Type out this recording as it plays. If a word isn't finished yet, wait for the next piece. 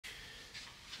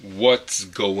What's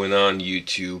going on,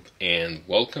 YouTube, and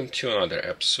welcome to another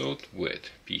episode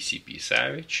with PCP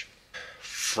Savage.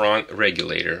 Front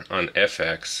regulator on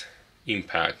FX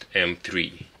Impact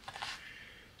M3.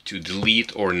 To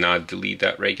delete or not delete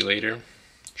that regulator?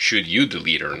 Should you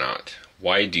delete or not?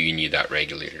 Why do you need that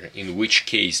regulator? In which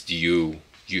case do you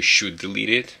should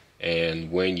delete it,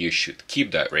 and when you should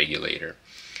keep that regulator?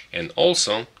 And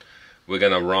also, we're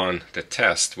gonna run the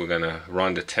test. We're gonna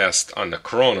run the test on the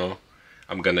chrono.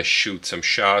 I'm gonna shoot some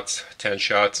shots, 10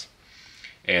 shots,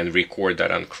 and record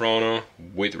that on chrono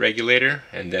with regulator,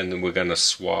 and then we're gonna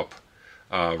swap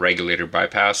regulator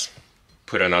bypass,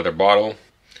 put another bottle,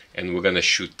 and we're gonna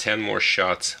shoot 10 more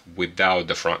shots without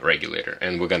the front regulator,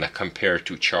 and we're gonna compare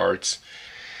two charts.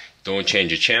 Don't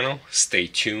change the channel, stay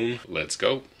tuned, let's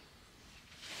go.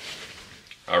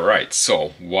 Alright,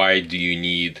 so why do you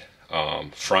need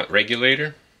front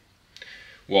regulator?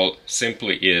 Well,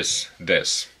 simply is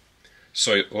this.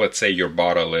 So let's say your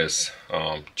bottle is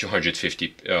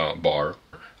 250 bar.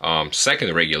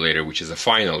 Second regulator, which is a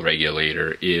final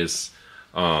regulator, is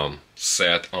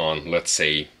set on, let's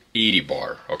say, 80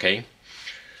 bar. Okay,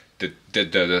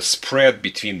 the spread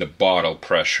between the bottle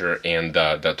pressure and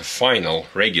the final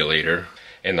regulator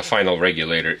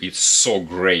is so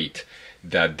great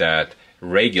that that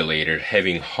regulator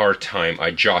having hard time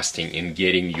adjusting and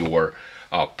getting your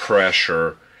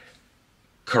pressure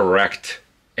correct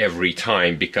every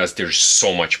time, because there's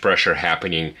so much pressure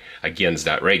happening against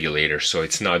that regulator, so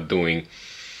it's not doing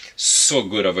so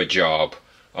good of a job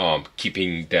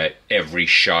keeping that every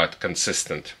shot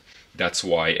consistent. That's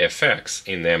why FX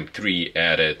in M3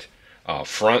 added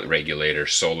front regulator.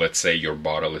 So let's say your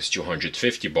bottle is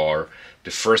 250 bar,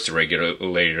 the first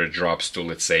regulator drops to,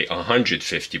 let's say,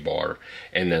 150 bar,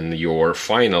 and then your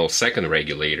final second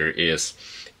regulator is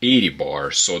 80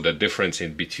 bar. So the difference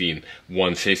in between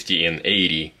 150 and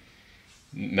 80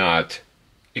 not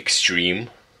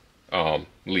extremely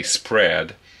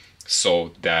spread,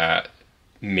 so that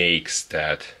makes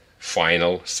that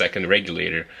final second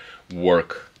regulator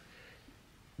work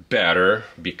better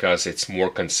because it's more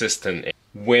consistent.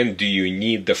 When do you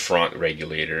need the front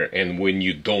regulator and when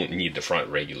you don't need the front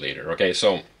regulator? Okay,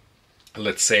 so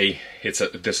let's say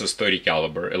this is 30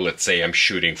 caliber, and let's say I'm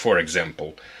shooting, for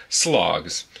example,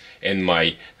 slugs, and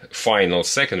my final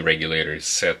second regulator is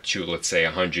set to, let's say,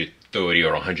 130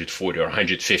 or 140 or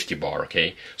 150 bar.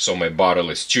 Okay, so my bottle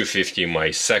is 250,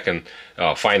 my second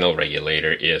final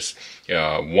regulator is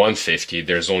 150.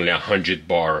 There's only 100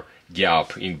 bar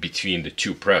gap in between the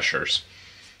two pressures.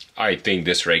 I think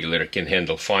this regulator can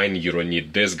handle fine. You don't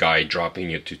need this guy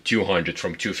dropping it to 200,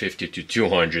 from 250 to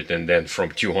 200, and then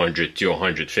from 200 to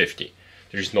 150.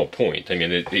 There's no point. I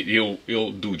mean,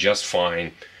 it'll do just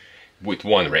fine with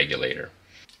one regulator.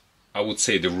 I would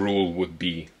say the rule would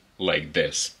be like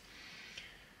this.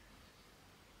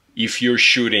 If you're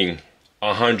shooting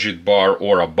 100 bar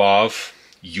or above,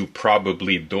 you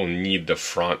probably don't need the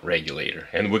front regulator.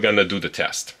 And we're gonna do the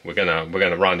test. We're gonna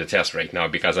run the test right now,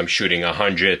 because I'm shooting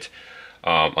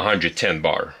 110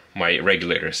 bar. My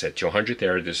regulator is set to 100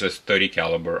 there. This is 30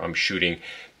 caliber. I'm shooting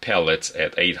pellets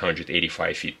at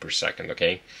 885 feet per second.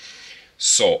 Okay,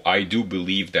 so I do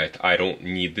believe that I don't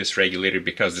need this regulator,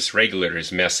 because this regulator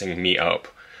is messing me up.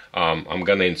 I'm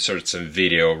gonna insert some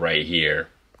video right here.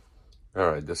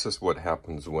 Alright, this is what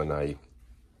happens when I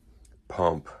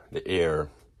pump the air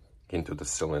into the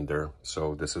cylinder.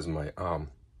 So this is my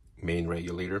main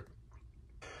regulator,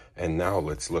 and now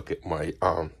let's look at my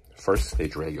first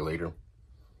stage regulator.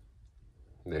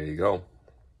 There you go.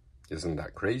 Isn't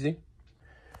that crazy?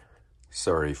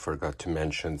 Sorry, forgot to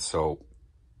mention, so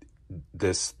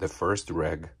the first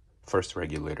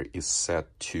regulator is set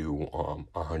to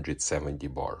 170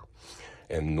 bar,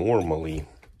 and normally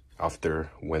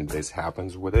when this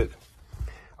happens with it,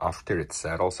 after it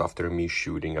settles, after me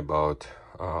shooting about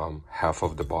half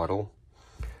of the bottle,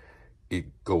 it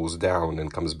goes down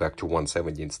and comes back to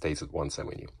 170 and stays at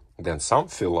 170. Then some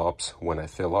fill-ups, when I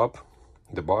fill up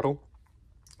the bottle,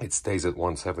 it stays at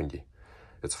 170.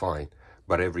 It's fine.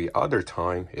 But every other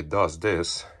time it does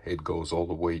this, it goes all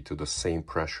the way to the same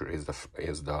pressure as the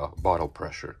bottle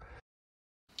pressure.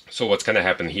 So what's gonna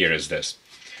happen here is this.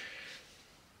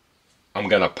 I'm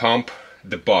gonna pump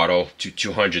the bottle to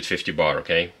 250 bar,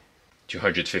 okay?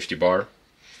 250 bar.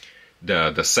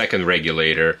 The second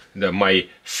regulator, my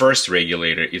first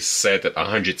regulator is set at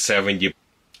 170.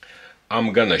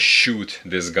 I'm gonna shoot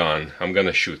this gun. I'm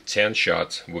gonna shoot 10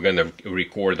 shots. We're gonna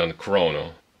record on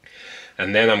chrono.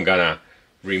 And then I'm gonna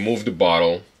remove the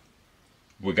bottle.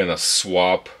 We're gonna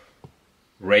swap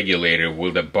regulator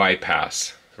with the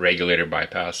regulator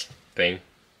bypass thing,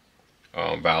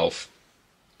 valve.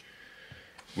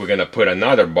 we're gonna put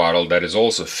another bottle that is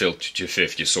also filled to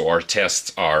 250, so our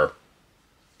tests are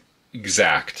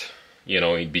exact, you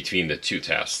know, in between the two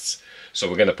tests. So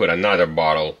we're gonna put another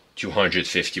bottle,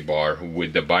 250 bar,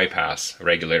 with the bypass,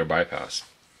 regulator bypass,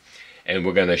 and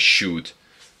we're gonna shoot.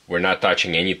 We're not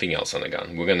touching anything else on the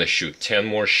gun. We're gonna shoot 10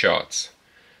 more shots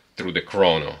through the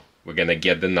chrono. We're gonna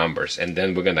get the numbers, and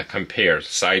then we're gonna compare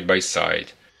side by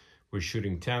side. We're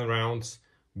shooting 10 rounds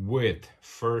with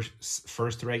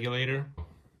first regulator,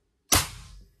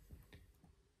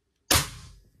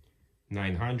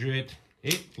 900.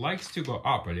 It likes to go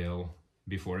up a little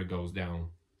before it goes down.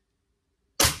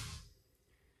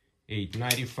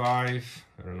 895.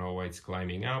 I don't know why it's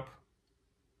climbing up.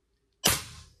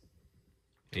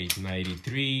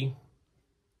 893.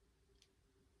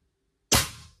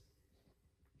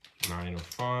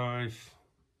 905.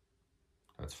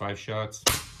 That's 5 shots.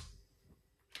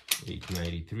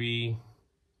 893.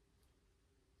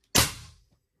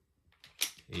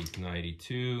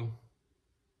 892.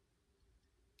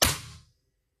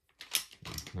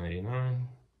 899.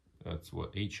 That's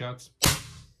what, 8 shots.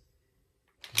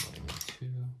 92.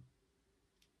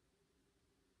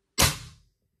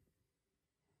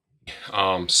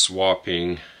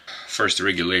 Swapping first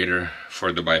regulator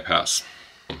for the bypass.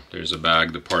 There's a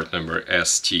bag, the part number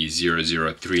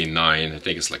ST0039. I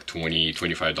think it's like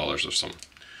 $25 or something.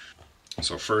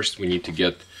 So first we need to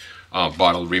get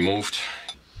bottle removed.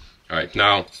 All right,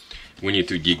 now we need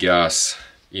to degas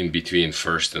in between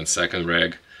first and second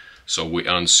reg. So we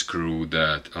unscrew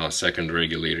that second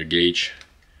regulator gauge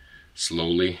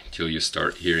slowly till you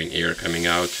start hearing air coming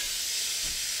out.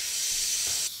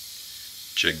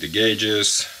 Check the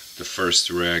gauges. The first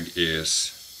reg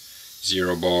is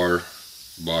 0 bar,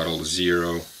 bottle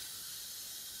 0.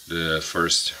 The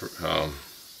first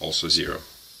also 0.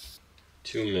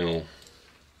 2 mil.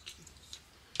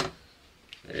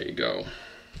 There you go.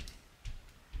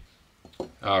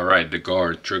 All right, the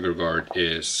guard, trigger guard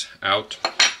is out.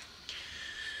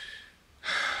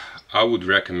 I would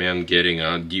recommend getting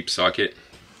a deep socket.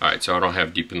 All right, so I don't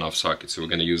have deep enough socket, so we're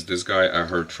gonna use this guy. I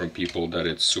heard from people that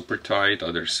it's super tight,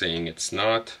 others saying it's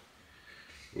not.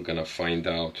 We're gonna find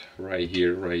out right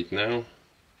here, right now.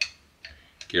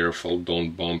 Careful,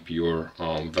 don't bump your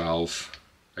valve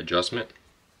adjustment.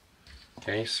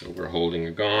 Okay, so we're holding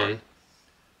a gun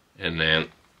and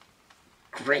then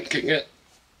cranking it.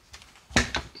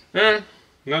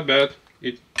 Not bad.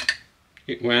 It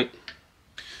went.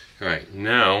 All right,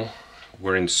 now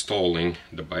we're installing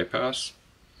the bypass.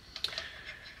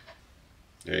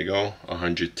 There you go,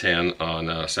 110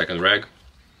 on second reg.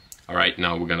 All right,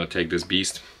 now we're gonna take this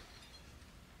beast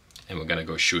and we're gonna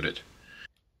go shoot it.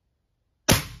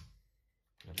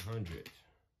 100.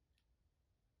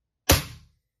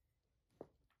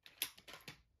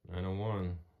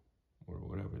 901, or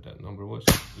whatever that number was.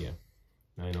 Yeah,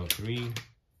 903.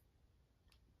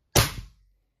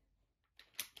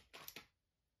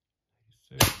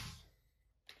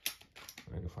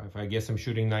 95. I guess I'm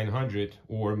shooting 900,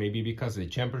 or maybe because of the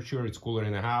temperature, it's cooler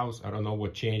in the house. I don't know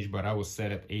what changed, but I was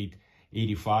set at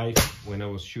 885 when I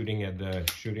was shooting at the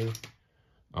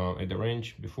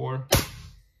range before.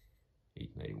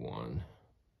 891.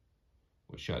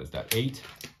 What shot is that? 8.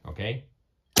 Okay.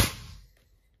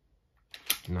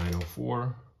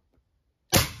 904.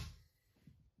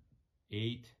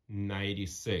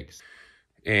 896.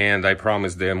 And I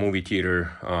promised the movie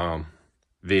theater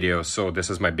video. So this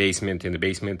is my basement. In the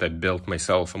basement I built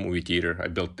myself a movie theater. I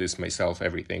built this myself,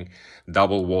 everything.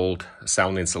 Double walled,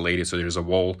 sound insulated, so there's a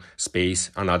wall space,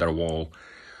 another wall.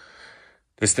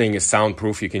 This thing is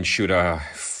soundproof. You can shoot a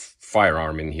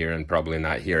firearm in here and probably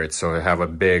not hear it. So I have a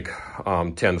big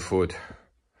 10-foot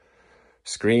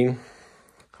screen,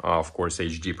 of course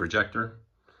HD projector,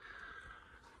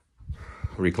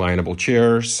 reclinable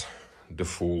chairs, the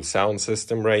full sound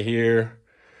system right here,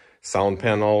 sound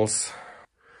panels.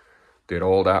 Did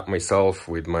all that myself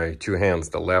with my 2 hands,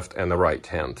 the left and the right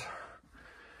hand.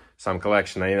 Some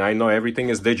collection. I know everything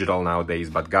is digital nowadays,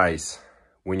 but guys,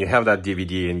 when you have that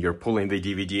DVD and you're pulling the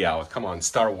DVD out, come on,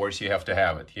 Star Wars, you have to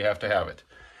have it. You have to have it.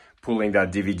 Pulling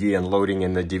that DVD and loading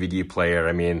in the DVD player,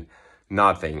 I mean,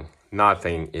 nothing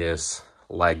is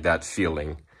like that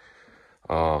feeling.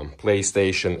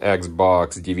 PlayStation,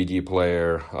 Xbox, DVD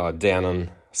player, Denon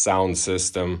sound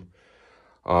system,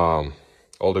 all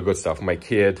the good stuff. My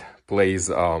kid plays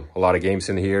a lot of games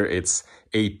in here. It's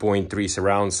 8.3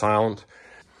 surround sound.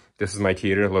 This is my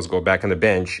theater. Let's go back on the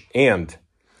bench and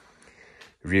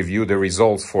review the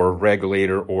results for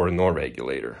regulator or no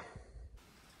regulator.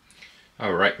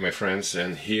 All right, my friends,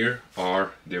 and here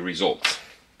are the results.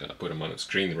 I'm gonna put them on the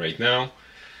screen right now.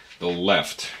 The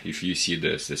left, if you see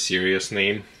this, the serious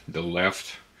name, the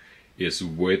left is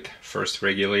with first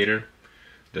regulator.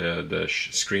 The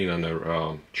screen on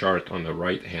the chart on the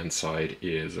right hand side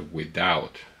is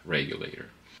without regulator.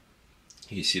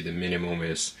 You see the minimum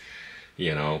is,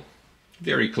 you know,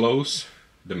 very close.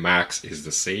 The max is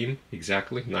the same,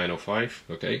 exactly 905.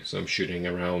 Okay, so I'm shooting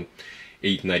around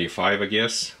 895, I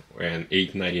guess, and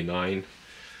 899.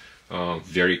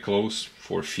 Very close,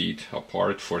 4 feet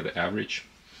apart for the average.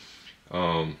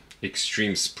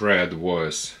 Extreme spread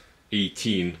was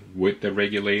 18 with the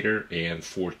regulator and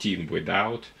 14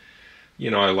 without.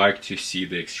 You know, I like to see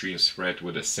the extreme spread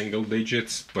with the single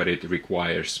digits, but it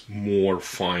requires more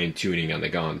fine tuning on the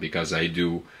gun because I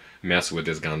do mess with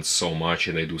this gun so much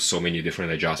and I do so many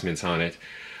different adjustments on it.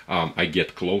 I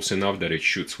get close enough that it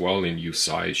shoots well and use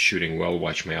size shooting well.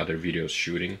 Watch my other videos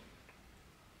shooting.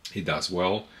 It does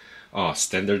well.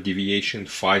 Standard deviation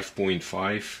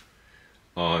 5.5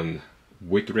 on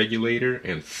with regulator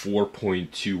and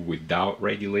 4.2 without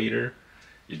regulator.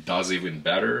 It does even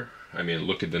better. I mean,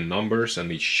 look at the numbers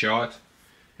on each shot.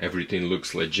 Everything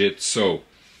looks legit. So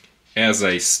as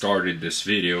I started this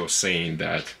video saying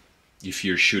that if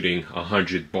you're shooting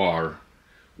 100 bar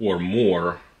or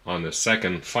more on the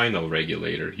second final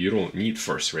regulator, you don't need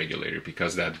first regulator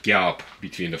because that gap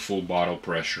between the full bottle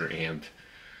pressure and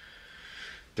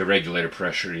the regulator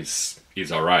pressure is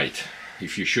alright.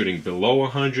 If you're shooting below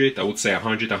 100, I would say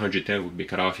 100, 110 would be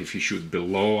cut off. If you shoot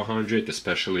below 100,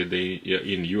 especially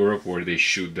in Europe where they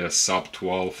shoot the sub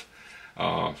 12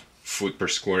 foot per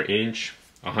square inch,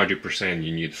 100%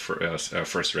 you need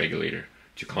first regulator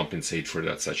to compensate for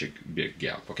that such a big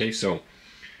gap. Okay, so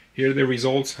here are the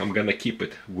results. I'm gonna keep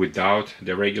it without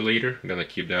the regulator. I'm gonna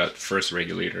keep that first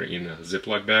regulator in a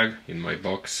Ziploc bag in my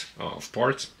box of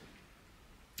parts.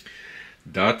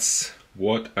 That's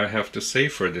what I have to say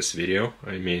for this video.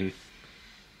 I mean,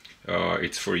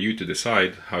 it's for you to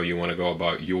decide how you want to go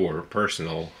about your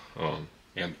personal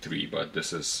M3, but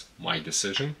this is my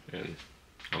decision, and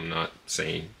I'm not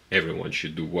saying everyone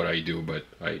should do what I do, but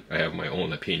I have my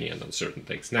own opinion on certain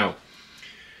things. Now,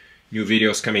 new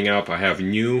videos coming up. I have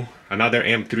another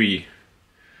M3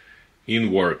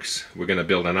 in works. We're gonna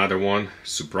build another one.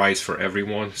 Surprise for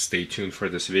everyone. Stay tuned for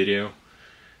this video.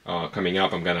 Coming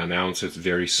up, I'm gonna announce it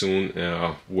very soon.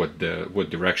 What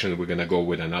direction we're gonna go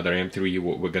with another M3,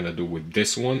 what we're gonna do with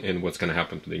this one, and what's gonna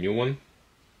happen to the new one.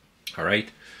 All right,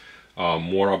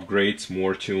 more upgrades,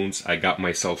 more tunes. I got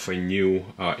myself a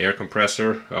new air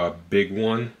compressor, a big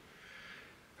one.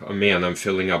 Man, I'm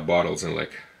filling up bottles in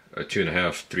like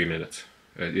 2.5, 3 minutes.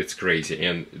 It's crazy,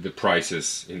 and the price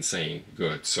is insane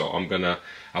good. So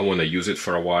I wanna use it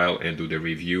for a while and do the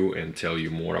review and tell you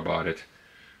more about it.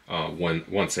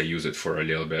 Once I use it for a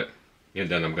little bit, and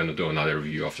then I'm gonna do another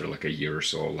review after like a year or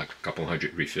so, like a couple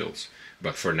hundred refills.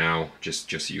 But for now,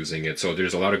 just using it. So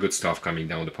there's a lot of good stuff coming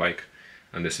down the pike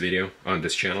on this video, on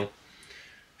this channel.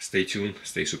 Stay tuned,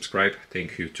 stay subscribed.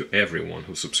 Thank you to everyone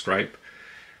who subscribed.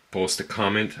 Post a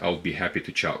comment, I'll be happy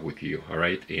to chat with you. All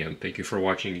right, and thank you for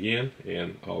watching again,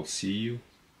 and I'll see you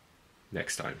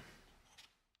next time.